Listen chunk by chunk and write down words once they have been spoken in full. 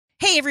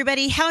Hey,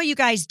 everybody. How are you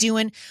guys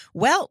doing?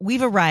 Well,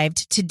 we've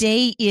arrived.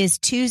 Today is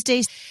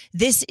Tuesday.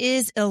 This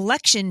is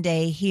election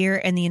day here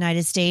in the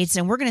United States,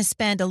 and we're going to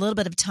spend a little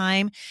bit of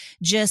time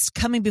just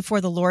coming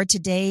before the Lord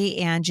today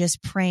and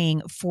just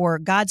praying for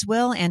God's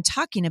will and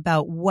talking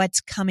about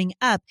what's coming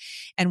up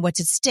and what's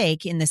at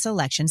stake in this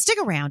election. Stick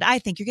around. I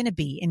think you're going to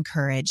be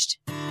encouraged.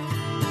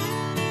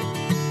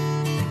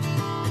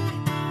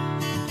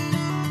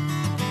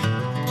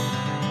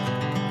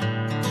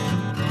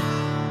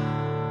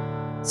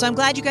 So I'm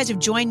glad you guys have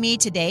joined me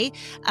today.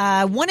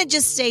 I want to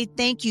just say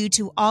thank you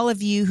to all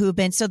of you who have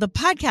been, so the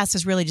podcast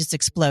has really just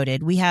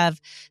exploded. We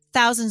have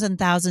thousands and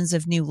thousands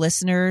of new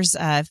listeners.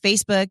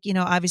 Facebook,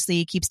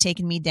 obviously keeps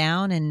taking me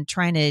down and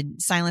trying to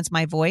silence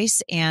my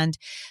voice. And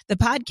the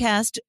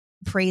podcast,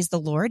 praise the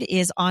Lord,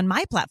 is on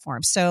my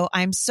platform. So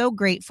I'm so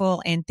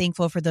grateful and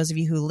thankful for those of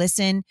you who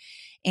listen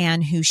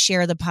and who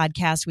share the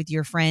podcast with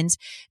your friends.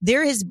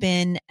 There has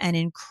been an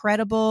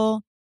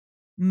incredible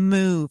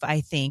move,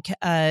 I think,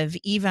 of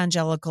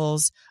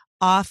evangelicals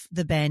off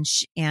the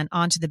bench and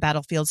onto the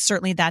battlefield.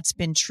 Certainly that's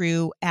been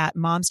true at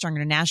MomStrong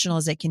International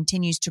as it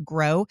continues to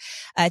grow.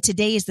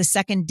 Today is the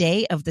second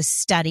day of the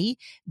study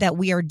that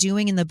we are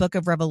doing in the book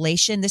of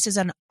Revelation. This is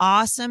an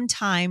awesome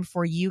time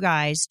for you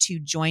guys to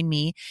join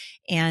me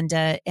and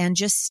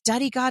just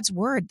study God's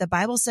word. The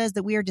Bible says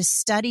that we are to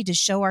study to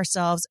show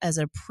ourselves as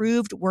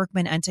approved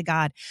workmen unto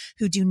God,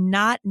 who do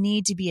not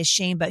need to be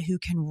ashamed, but who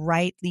can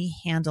rightly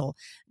handle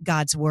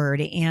God's word.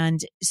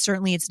 And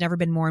certainly it's never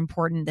been more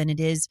important than it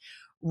is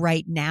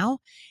right now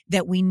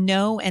that we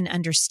know and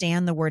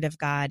understand the word of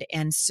God.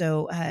 And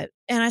so,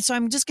 so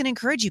I'm just going to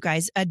encourage you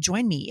guys,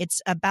 join me.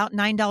 It's about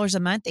 $9 a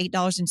month,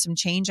 $8 and some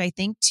change, I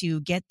think,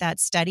 to get that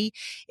study.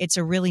 It's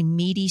a really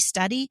meaty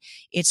study.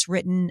 It's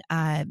written,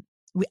 I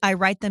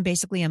write them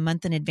basically a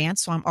month in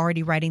advance. So I'm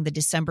already writing the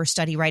December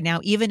study right now.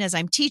 Even as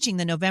I'm teaching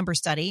the November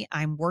study,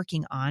 I'm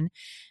working on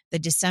the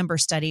December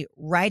study,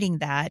 writing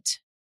that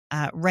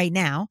right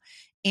now.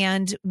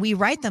 And we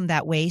write them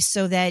that way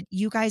so that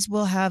you guys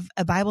will have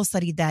a Bible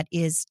study that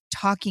is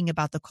talking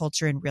about the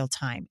culture in real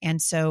time.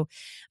 And so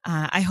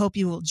I hope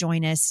you will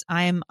join us.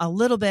 I'm a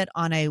little bit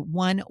on a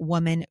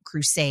one-woman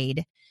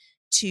crusade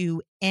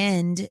to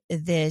end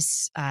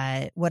this,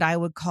 what I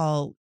would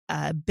call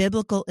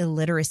biblical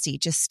illiteracy,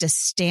 just to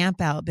stamp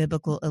out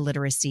biblical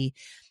illiteracy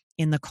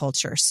in the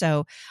culture.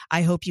 So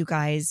I hope you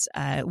guys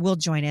will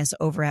join us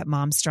over at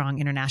MomStrong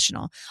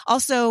International.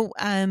 Also,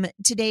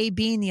 today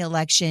being the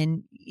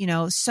election,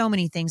 so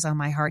many things on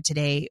my heart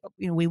today.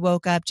 We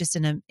woke up just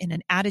in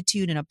an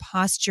attitude and a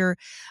posture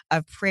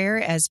of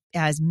prayer as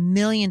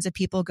millions of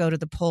people go to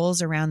the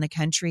polls around the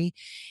country.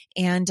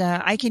 And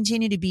I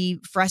continue to be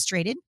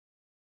frustrated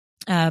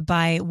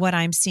by what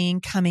I'm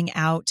seeing coming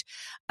out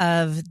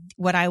of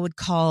what I would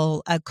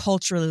call a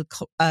cultural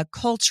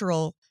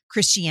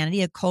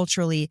Christianity, a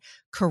culturally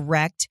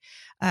correct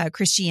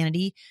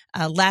Christianity.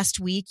 Last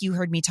week, you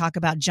heard me talk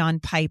about John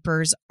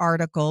Piper's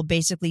article,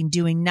 basically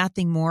doing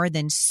nothing more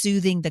than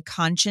soothing the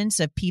conscience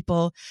of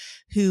people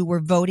who were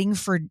voting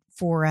for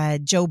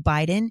Joe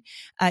Biden.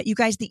 You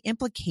guys, the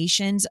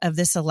implications of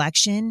this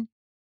election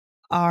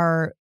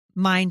are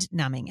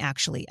mind-numbing,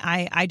 actually.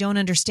 I don't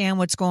understand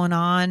what's going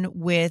on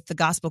with the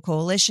Gospel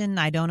Coalition.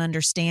 I don't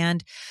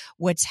understand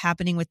what's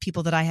happening with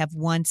people that I have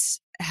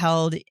once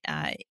held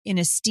in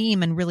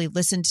esteem and really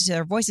listened to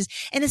their voices.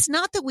 And it's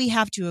not that we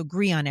have to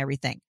agree on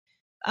everything,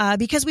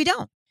 because we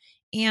don't.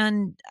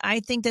 And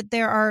I think that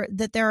there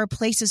are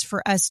places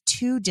for us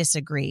to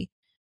disagree.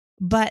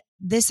 But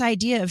this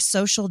idea of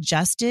social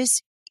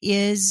justice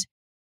is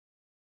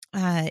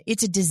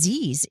it's a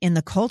disease in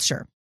the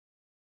culture.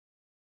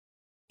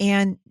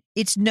 And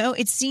it's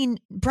seen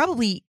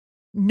probably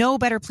no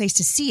better place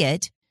to see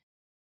it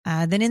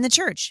than in the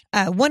church.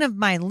 One of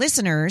my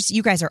listeners,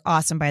 you guys are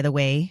awesome, by the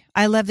way.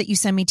 I love that you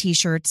send me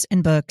t-shirts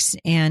and books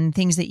and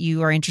things that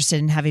you are interested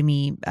in having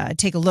me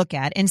take a look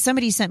at. And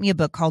somebody sent me a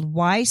book called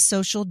Why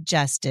Social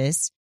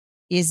Justice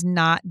is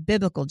Not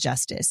Biblical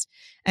Justice,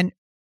 an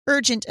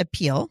urgent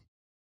appeal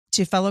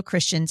to fellow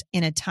Christians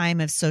in a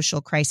time of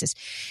social crisis.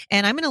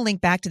 And I'm going to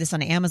link back to this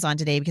on Amazon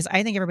today because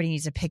I think everybody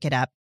needs to pick it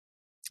up.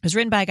 It was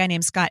written by a guy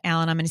named Scott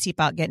Allen. I'm going to see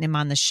about getting him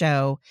on the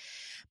show.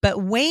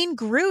 But Wayne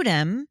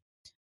Grudem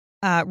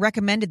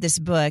recommended this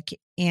book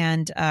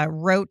and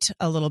wrote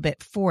a little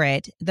bit for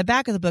it. The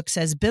back of the book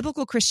says,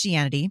 Biblical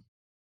Christianity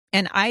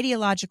and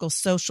ideological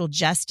social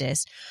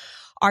justice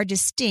are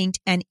distinct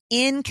and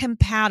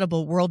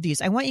incompatible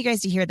worldviews. I want you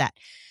guys to hear that.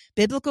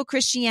 Biblical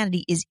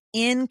Christianity is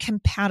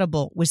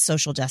incompatible with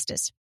social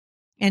justice.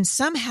 And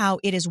somehow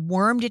it has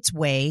wormed its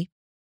way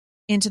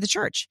into the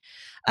church.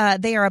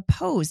 They are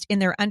opposed in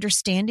their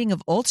understanding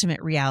of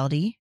ultimate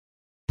reality,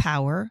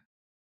 power,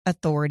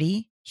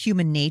 authority,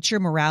 human nature,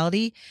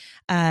 morality,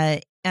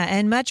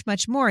 and much,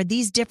 much more.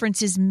 These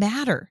differences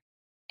matter,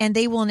 and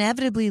they will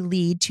inevitably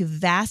lead to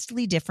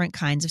vastly different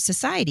kinds of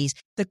societies.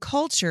 The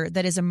culture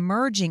that is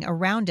emerging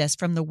around us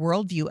from the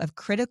worldview of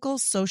critical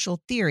social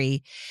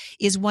theory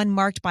is one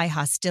marked by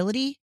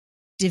hostility,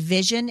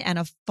 division, and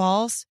a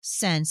false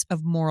sense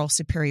of moral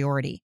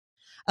superiority.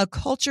 A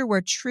culture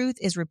where truth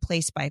is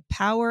replaced by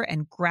power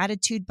and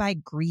gratitude by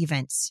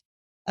grievance.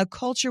 A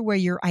culture where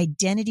your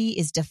identity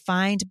is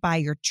defined by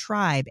your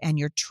tribe and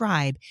your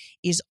tribe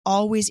is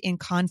always in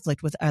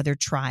conflict with other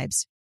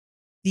tribes.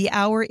 The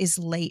hour is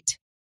late,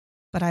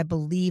 but I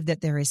believe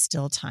that there is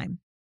still time.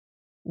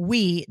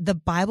 We, the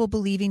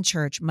Bible-believing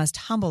church, must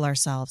humble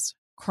ourselves,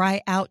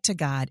 cry out to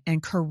God,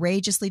 and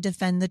courageously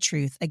defend the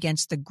truth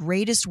against the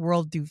greatest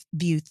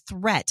worldview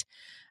threat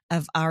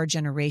of our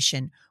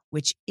generation,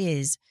 which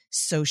is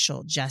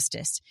social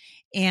justice.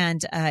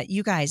 And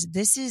you guys,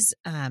 this is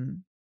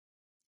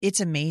it's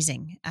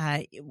amazing.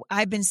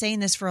 I've been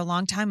saying this for a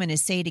long time. I'm going to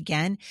say it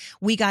again.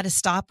 We got to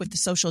stop with the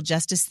social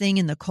justice thing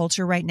in the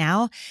culture right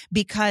now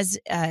because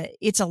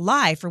it's a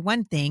lie, for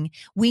one thing.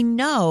 We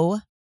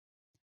know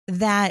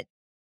that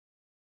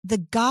the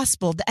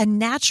gospel, a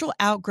natural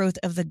outgrowth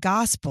of the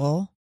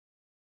gospel,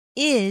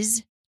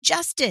 is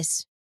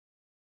justice.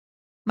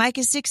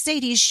 Micah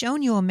 6:8, he's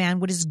shown you, O man,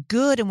 what is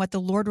good and what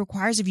the Lord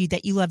requires of you,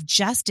 that you love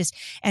justice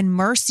and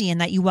mercy and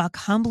that you walk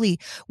humbly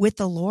with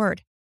the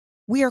Lord.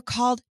 We are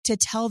called to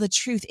tell the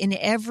truth in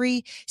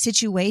every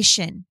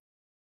situation.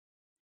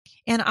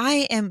 And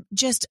I am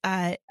just,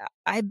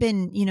 I've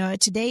been,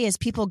 today as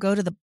people go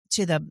to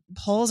the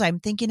polls, I'm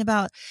thinking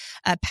about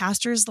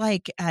pastors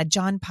like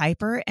John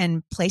Piper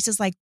and places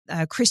like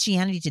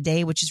Christianity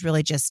Today, which is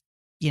really just,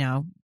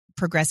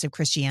 progressive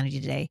Christianity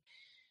Today,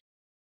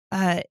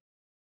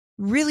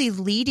 really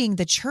leading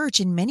the church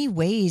in many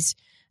ways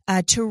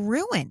to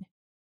ruin.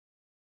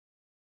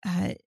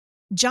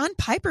 John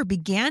Piper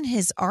began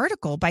his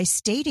article by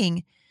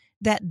stating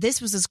that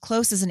this was as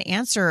close as an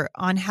answer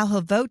on how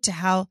he'll vote to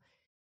how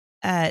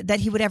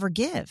that he would ever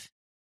give.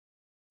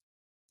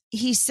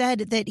 He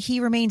said that he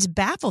remains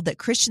baffled that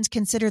Christians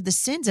consider the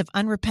sins of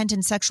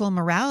unrepentant sexual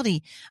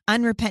immorality,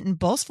 unrepentant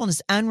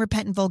boastfulness,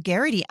 unrepentant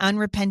vulgarity,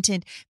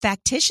 unrepentant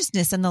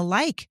factitiousness, and the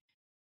like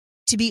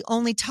to be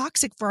only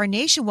toxic for our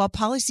nation, while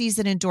policies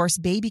that endorse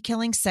baby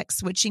killing, sex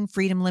switching,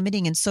 freedom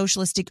limiting, and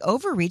socialistic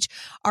overreach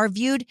are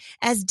viewed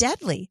as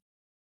deadly.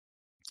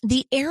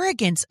 The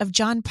arrogance of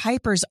John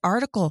Piper's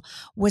article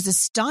was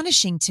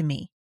astonishing to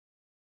me.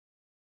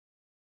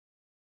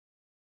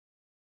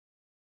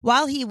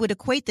 While he would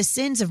equate the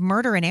sins of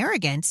murder and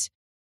arrogance,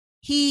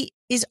 he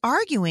is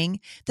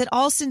arguing that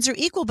all sins are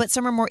equal, but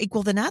some are more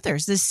equal than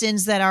others. The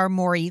sins that are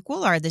more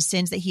equal are the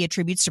sins that he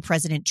attributes to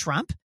President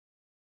Trump.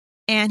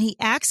 And he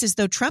acts as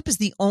though Trump is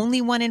the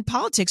only one in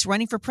politics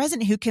running for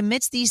president who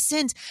commits these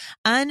sins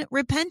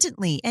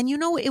unrepentantly. And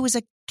it was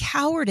a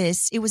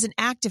cowardice. It was an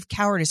act of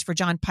cowardice for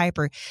John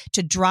Piper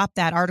to drop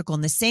that article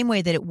in the same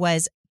way that it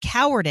was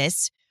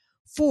cowardice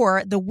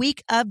for the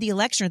week of the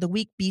election or the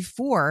week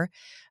before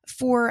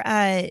for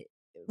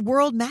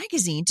World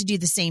Magazine to do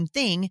the same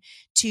thing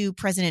to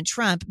President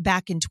Trump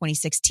back in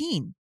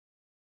 2016.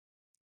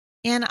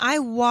 And I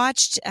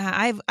watched,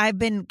 I've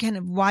been kind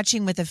of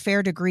watching with a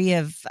fair degree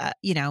of,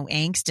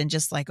 angst and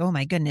just like, oh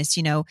my goodness,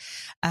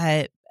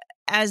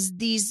 as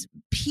these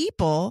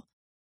people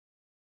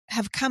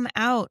have come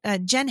out,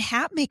 Jen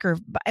Hatmaker,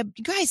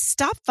 you guys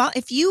stop.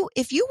 If you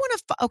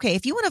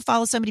want to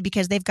follow somebody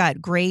because they've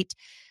got great,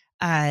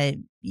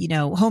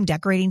 home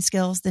decorating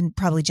skills, then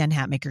probably Jen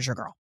Hatmaker's your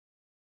girl.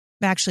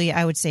 Actually,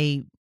 I would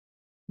say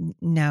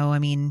no. I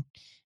mean,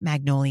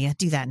 Magnolia,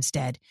 do that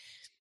instead.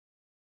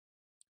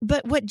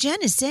 But what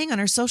Jen is saying on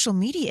her social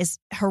media is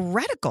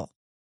heretical,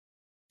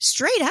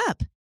 straight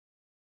up.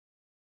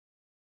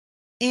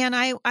 And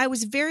I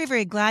was very,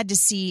 very glad to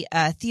see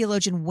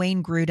theologian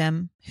Wayne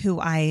Grudem, who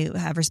I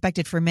have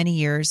respected for many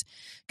years,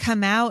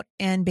 come out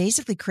and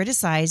basically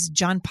criticize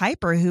John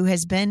Piper, who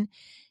has been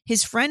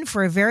his friend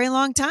for a very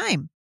long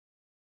time.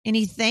 And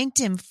he thanked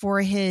him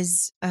for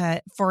his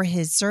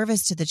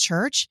service to the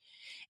church.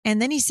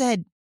 And then he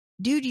said,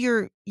 dude,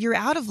 you're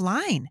out of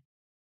line.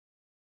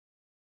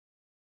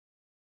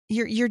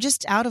 You're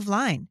just out of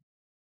line.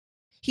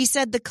 He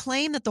said the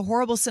claim that the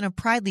horrible sin of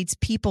pride leads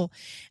people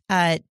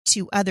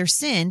to other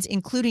sins,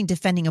 including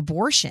defending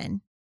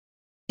abortion,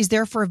 is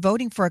therefore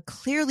voting for a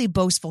clearly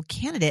boastful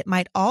candidate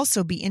might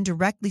also be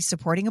indirectly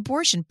supporting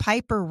abortion.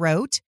 Piper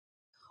wrote,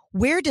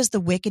 where does the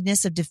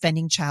wickedness of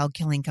defending child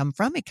killing come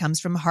from? It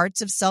comes from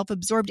hearts of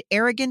self-absorbed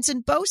arrogance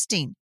and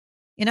boasting.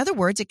 In other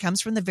words, it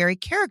comes from the very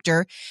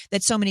character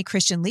that so many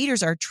Christian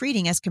leaders are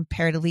treating as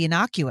comparatively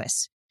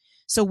innocuous.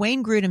 So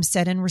Wayne Grudem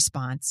said in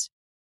response,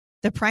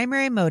 the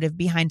primary motive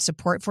behind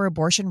support for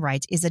abortion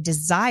rights is a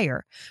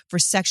desire for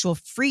sexual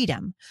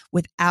freedom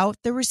without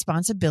the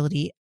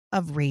responsibility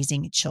of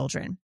raising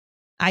children.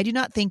 I do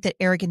not think that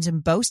arrogance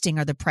and boasting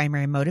are the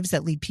primary motives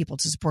that lead people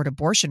to support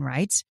abortion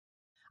rights.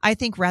 I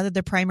think rather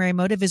the primary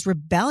motive is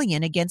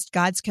rebellion against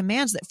God's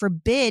commands that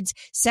forbids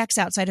sex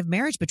outside of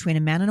marriage between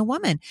a man and a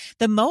woman.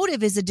 The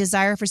motive is a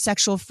desire for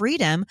sexual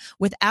freedom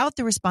without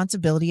the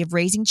responsibility of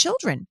raising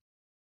children.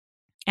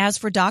 As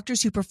for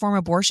doctors who perform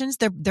abortions,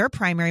 their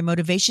primary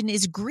motivation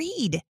is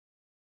greed.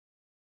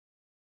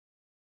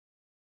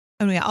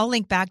 Anyway, I'll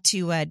link back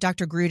to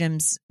Dr.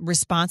 Grudem's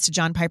response to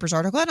John Piper's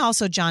article and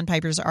also John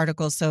Piper's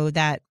article so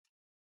that,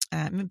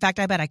 in fact,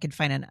 I bet I could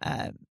find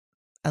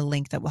a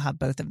link that will have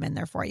both of them in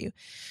there for you.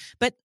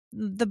 But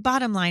the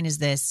bottom line is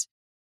this: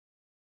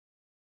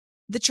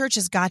 the church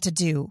has got to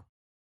do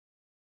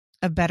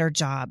a better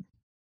job.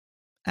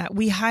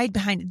 We hide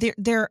behind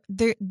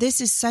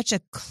this is such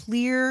a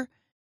clear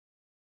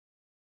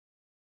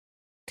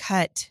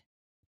cut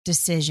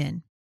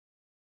decision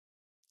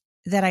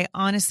that I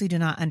honestly do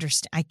not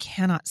understand. I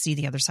cannot see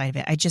the other side of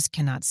it. I just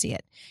cannot see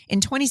it. In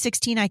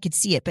 2016, I could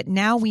see it, but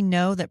now we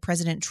know that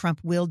President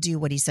Trump will do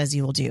what he says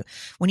he will do.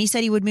 When he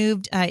said he would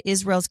move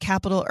Israel's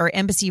capital, or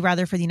embassy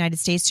rather, for the United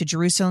States to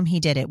Jerusalem,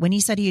 he did it. When he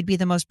said he would be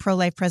the most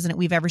pro-life president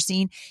we've ever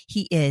seen,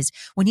 he is.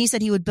 When he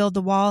said he would build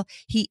the wall,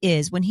 he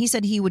is. When he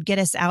said he would get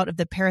us out of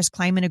the Paris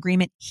Climate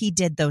Agreement, he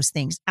did those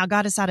things.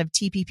 Got us out of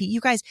TPP.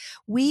 You guys,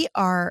 we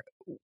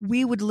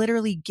would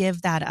literally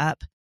give that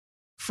up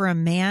for a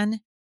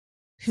man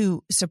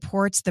who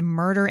supports the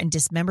murder and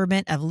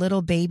dismemberment of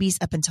little babies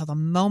up until the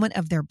moment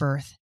of their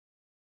birth.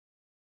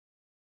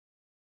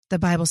 The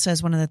Bible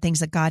says one of the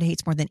things that God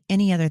hates more than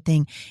any other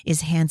thing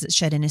is hands that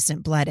shed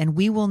innocent blood. And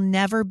we will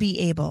never be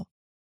able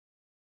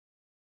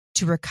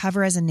to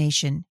recover as a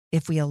nation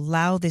if we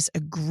allow this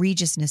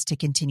egregiousness to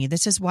continue.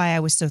 This is why I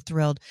was so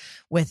thrilled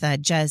with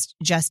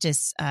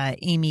Justice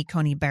Amy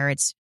Coney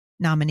Barrett's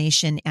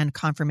nomination and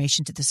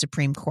confirmation to the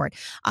Supreme Court.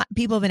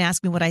 People have been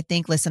asking me what I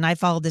think. Listen, I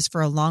followed this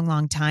for a long,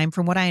 long time.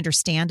 From what I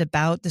understand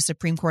about the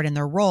Supreme Court and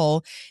their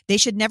role, they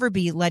should never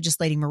be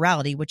legislating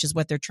morality, which is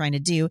what they're trying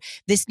to do.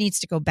 This needs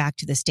to go back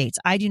to the states.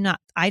 I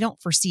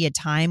don't foresee a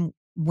time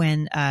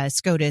when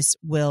SCOTUS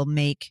will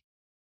make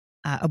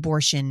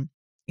abortion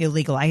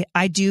illegal.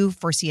 I do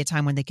foresee a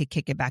time when they could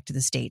kick it back to the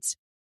states.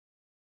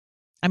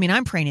 I mean,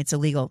 I'm praying it's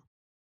illegal.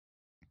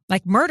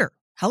 Like murder.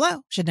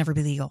 Hello, should never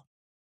be legal.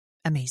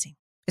 Amazing.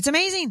 It's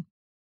amazing.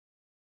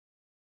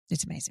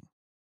 It's amazing.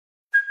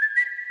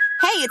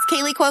 Hey, it's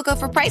Kaylee Cuoco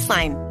for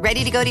Priceline.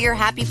 Ready to go to your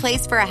happy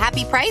place for a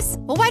happy price?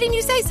 Well, why didn't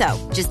you say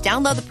so? Just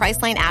download the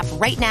Priceline app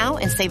right now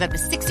and save up to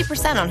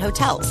 60% on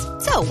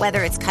hotels. So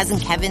whether it's Cousin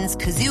Kevin's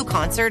Kazoo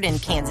Concert in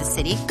Kansas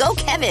City, go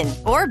Kevin,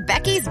 or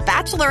Becky's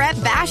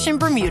Bachelorette Bash in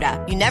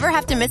Bermuda, you never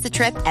have to miss a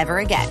trip ever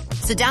again.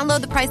 So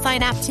download the Priceline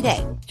app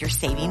today. Your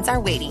savings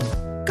are waiting.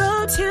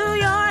 Go to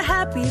your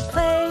happy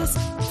place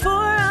for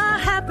a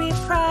happy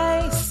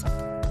price.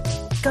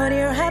 Go to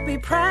your happy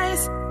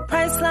price,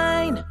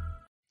 Priceline.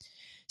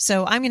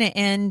 So I'm going to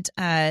end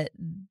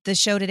the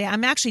show today.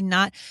 I'm actually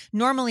not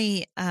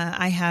normally.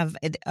 I have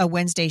a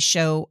Wednesday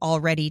show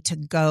all ready to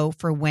go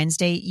for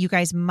Wednesday. You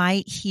guys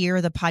might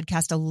hear the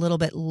podcast a little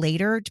bit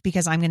later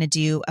because I'm going to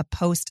do a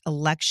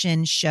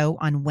post-election show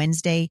on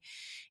Wednesday,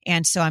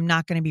 and so I'm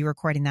not going to be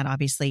recording that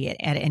obviously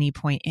at any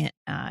point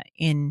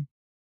in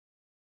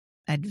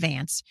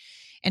advance.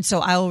 And so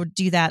I'll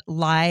do that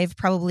live,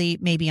 probably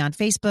maybe on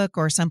Facebook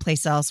or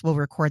someplace else. We'll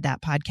record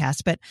that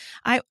podcast. But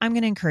I'm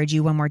going to encourage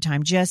you one more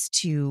time just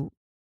to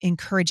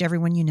encourage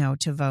everyone you know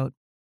to vote,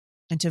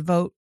 and to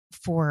vote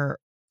for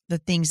the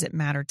things that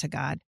matter to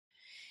God.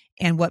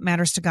 And what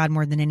matters to God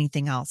more than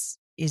anything else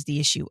is the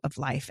issue of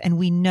life. And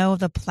we know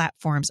the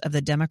platforms of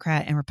the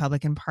Democrat and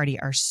Republican Party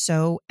are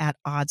so at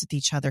odds with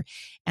each other,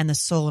 and the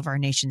soul of our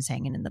nation's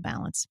hanging in the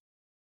balance.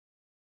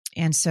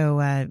 And so,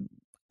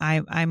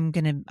 I'm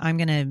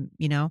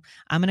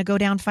gonna go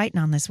down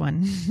fighting on this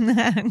one.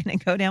 I'm gonna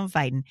go down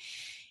fighting,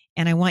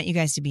 and I want you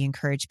guys to be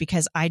encouraged,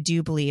 because I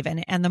do believe,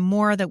 and the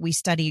more that we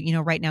study,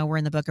 right now we're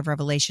in the book of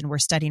Revelation. We're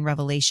studying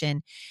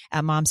Revelation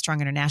at Mom Strong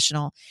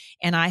International,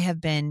 and I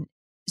have been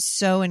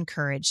so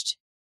encouraged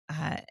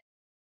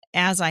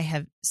as I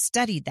have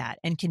studied that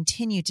and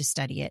continue to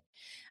study it.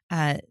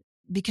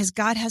 Because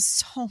God has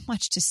so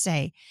much to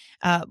say.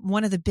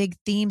 One of the big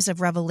themes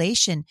of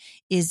Revelation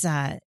is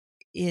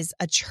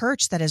a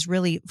church that has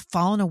really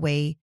fallen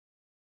away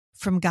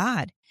from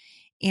God.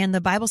 And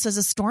the Bible says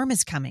a storm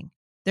is coming.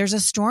 There's a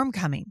storm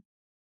coming,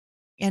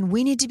 and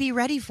we need to be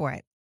ready for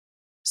it.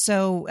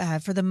 So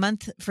for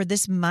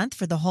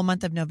the whole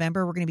month of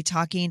November, we're going to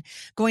be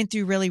going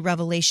through really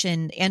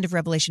end of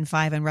Revelation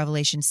 5 and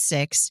Revelation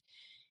 6,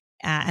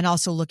 and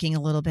also looking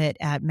a little bit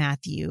at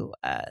Matthew,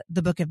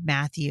 the book of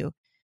Matthew.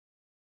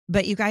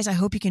 But you guys, I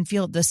hope you can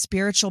feel the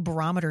spiritual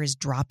barometer is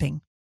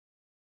dropping.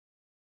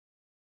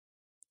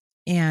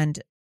 And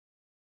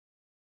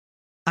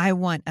I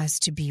want us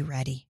to be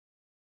ready.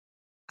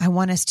 I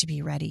want us to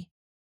be ready.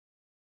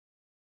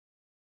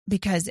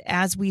 Because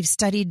as we've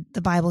studied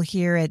the Bible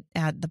here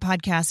at the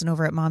podcast and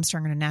over at Mom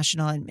Strong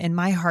International, and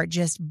my heart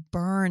just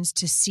burns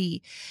to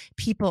see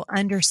people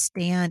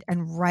understand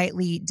and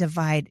rightly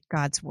divide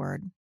God's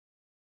word.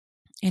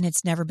 And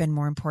it's never been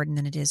more important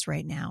than it is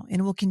right now,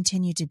 and it will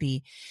continue to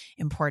be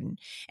important.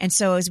 And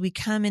so as we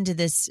come into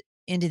this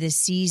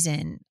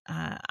season,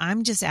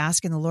 I'm just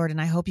asking the Lord, and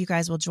I hope you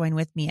guys will join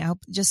with me. I hope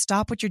just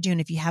stop what you're doing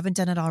if you haven't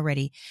done it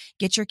already.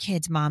 Get your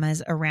kids,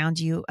 mamas, around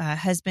you,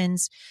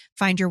 husbands,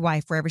 find your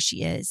wife wherever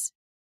she is,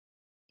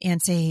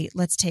 and say,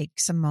 let's take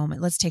some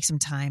moment, let's take some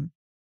time,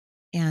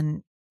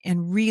 and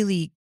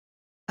really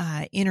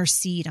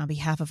intercede on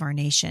behalf of our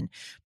nation.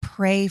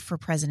 Pray for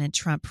President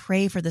Trump.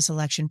 Pray for this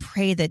election.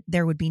 Pray that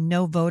there would be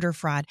no voter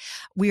fraud.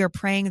 We are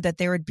praying that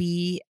there would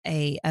be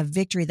a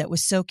victory that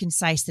was so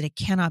concise that it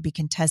cannot be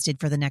contested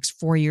for the next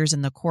 4 years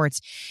in the courts,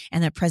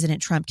 and that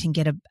President Trump can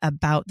get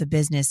about the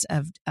business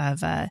of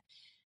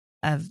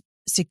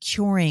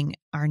securing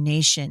our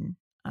nation.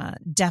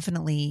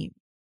 Definitely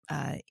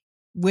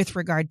with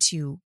regard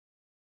to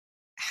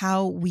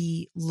how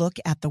we look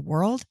at the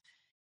world,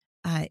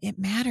 it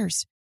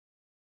matters.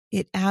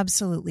 It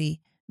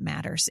absolutely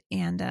matters.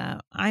 And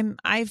I'm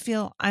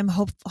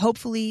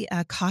hopefully,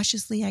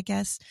 cautiously, I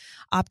guess,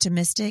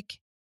 optimistic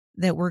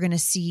that we're going to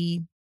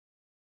see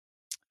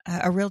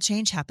a real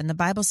change happen. The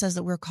Bible says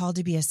that we're called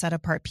to be a set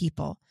apart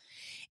people.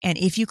 And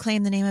if you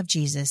claim the name of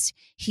Jesus,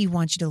 he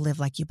wants you to live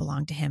like you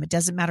belong to him. It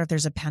doesn't matter if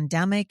there's a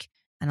pandemic,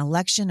 an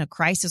election, a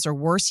crisis, or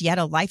worse yet,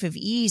 a life of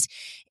ease.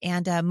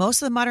 And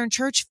most of the modern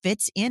church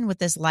fits in with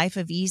this life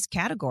of ease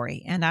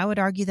category. And I would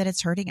argue that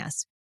it's hurting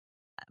us.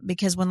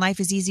 Because when life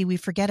is easy, we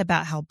forget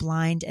about how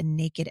blind and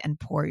naked and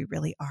poor we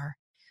really are.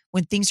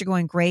 When things are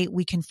going great,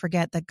 we can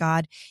forget that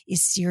God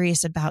is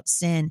serious about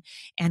sin.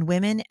 And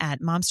women at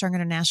Mom Strong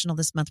International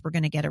this month, we're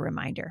going to get a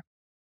reminder.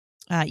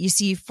 You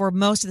see, for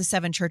most of the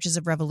 7 churches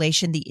of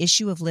Revelation, the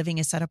issue of living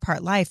a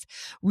set-apart life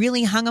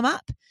really hung them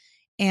up.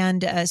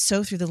 And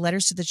so through the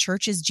letters to the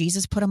churches,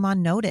 Jesus put them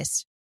on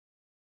notice.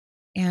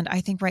 And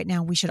I think right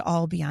now we should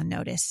all be on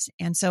notice.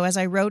 And so as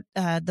I wrote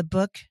the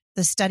book,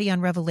 the study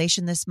on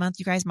Revelation this month,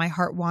 you guys, my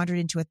heart wandered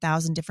into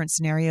 1,000 different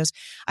scenarios.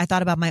 I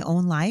thought about my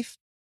own life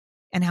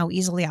and how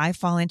easily I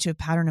fall into a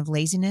pattern of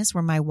laziness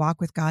where my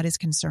walk with God is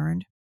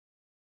concerned.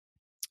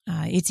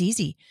 It's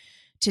easy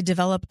to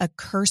develop a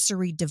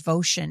cursory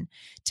devotion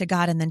to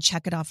God and then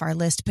check it off our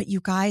list. But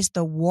you guys,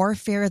 the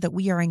warfare that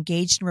we are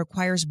engaged in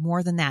requires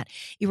more than that.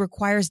 It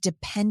requires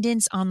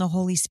dependence on the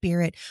Holy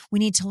Spirit. We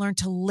need to learn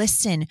to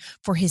listen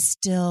for his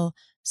still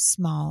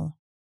small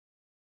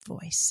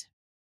voice.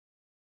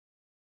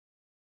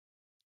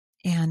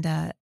 And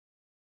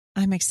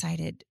I'm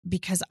excited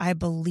because I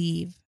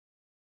believe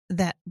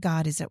that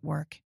God is at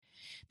work.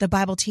 The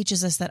Bible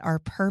teaches us that our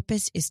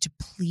purpose is to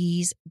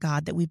please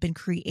God, that we've been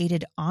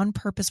created on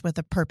purpose with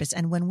a purpose.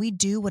 And when we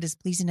do what is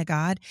pleasing to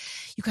God,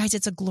 you guys,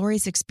 it's a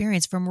glorious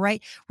experience, from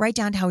right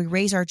down to how we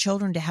raise our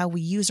children, to how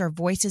we use our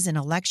voices in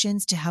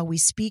elections, to how we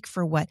speak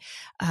for what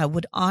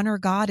would honor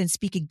God and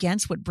speak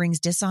against what brings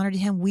dishonor to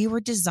him. We were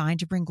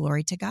designed to bring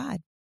glory to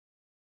God.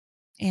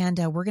 And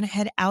we're going to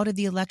head out of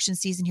the election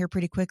season here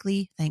pretty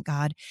quickly, thank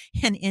God,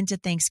 and into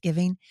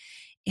Thanksgiving.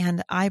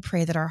 And I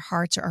pray that our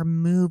hearts are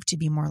moved to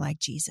be more like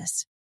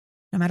Jesus.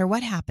 No matter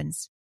what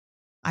happens,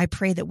 I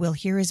pray that we'll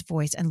hear his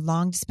voice and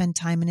long to spend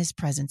time in his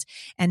presence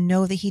and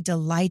know that he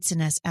delights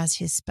in us as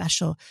his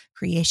special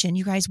creation.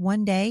 You guys,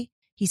 one day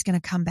he's going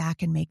to come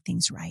back and make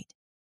things right.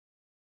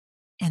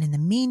 And in the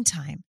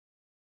meantime,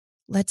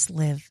 let's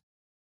live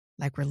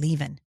like we're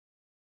leaving,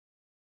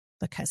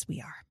 because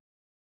we are.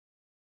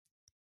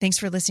 Thanks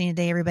for listening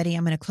today, everybody.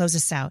 I'm going to close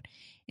this out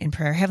in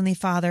prayer. Heavenly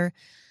Father,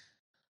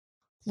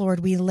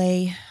 Lord, we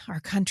lay our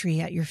country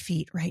at your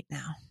feet right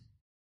now.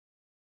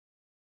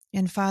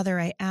 And Father,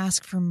 I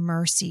ask for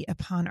mercy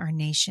upon our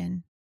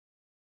nation,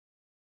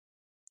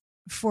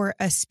 for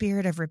a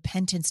spirit of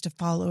repentance to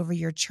fall over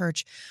your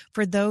church,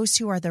 for those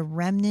who are the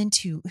remnant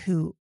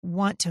who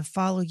want to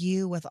follow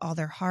you with all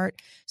their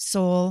heart,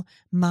 soul,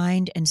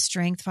 mind, and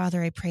strength.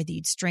 Father, I pray that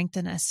you'd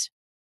strengthen us.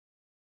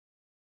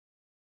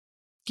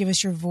 Give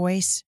us your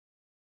voice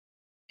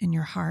and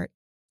your heart.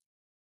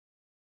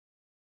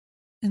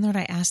 And Lord,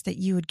 I ask that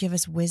you would give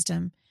us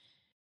wisdom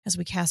as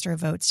we cast our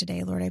votes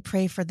today. Lord, I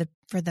pray for the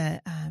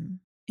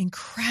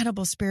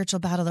incredible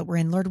spiritual battle that we're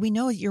in. Lord, we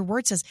know that your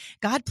word says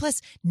God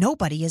plus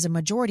nobody is a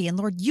majority. And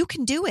Lord, you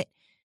can do it.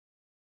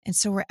 And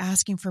so we're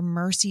asking for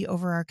mercy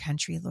over our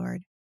country,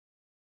 Lord,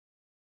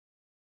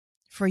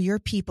 for your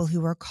people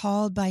who are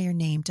called by your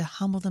name to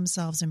humble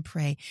themselves and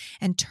pray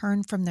and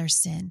turn from their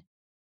sin.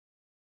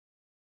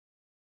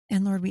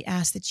 And Lord, we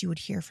ask that you would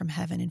hear from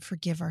heaven and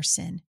forgive our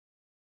sin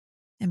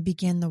and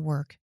begin the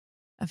work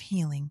of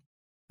healing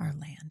our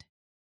land.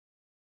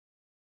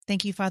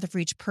 Thank you, Father, for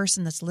each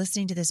person that's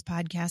listening to this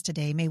podcast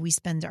today. May we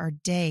spend our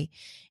day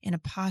in a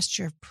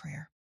posture of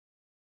prayer,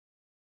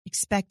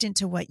 expectant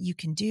to what you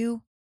can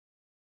do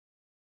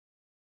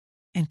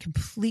and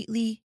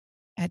completely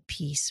at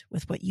peace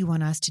with what you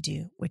want us to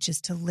do, which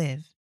is to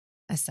live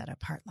a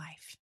set-apart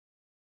life.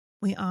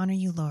 We honor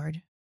you,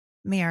 Lord.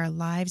 May our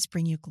lives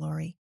bring you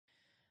glory.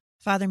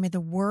 Father, may the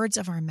words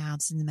of our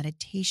mouths and the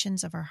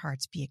meditations of our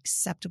hearts be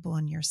acceptable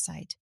in your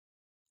sight.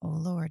 O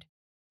Lord,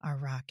 our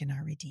rock and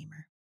our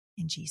redeemer.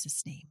 In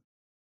Jesus' name,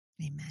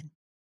 amen.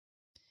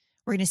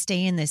 We're going to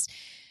stay in this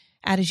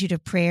attitude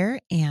of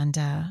prayer. And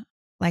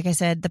like I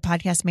said, the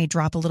podcast may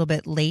drop a little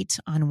bit late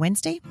on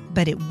Wednesday,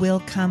 but it will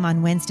come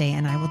on Wednesday,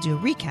 and I will do a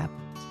recap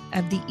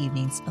of the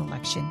evening's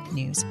election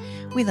news.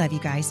 We love you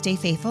guys. Stay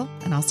faithful,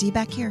 and I'll see you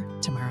back here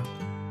tomorrow.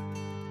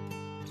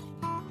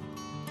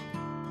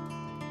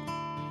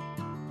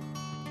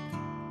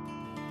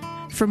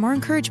 For more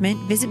encouragement,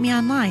 visit me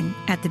online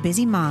at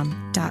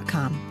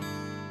thebusymom.com.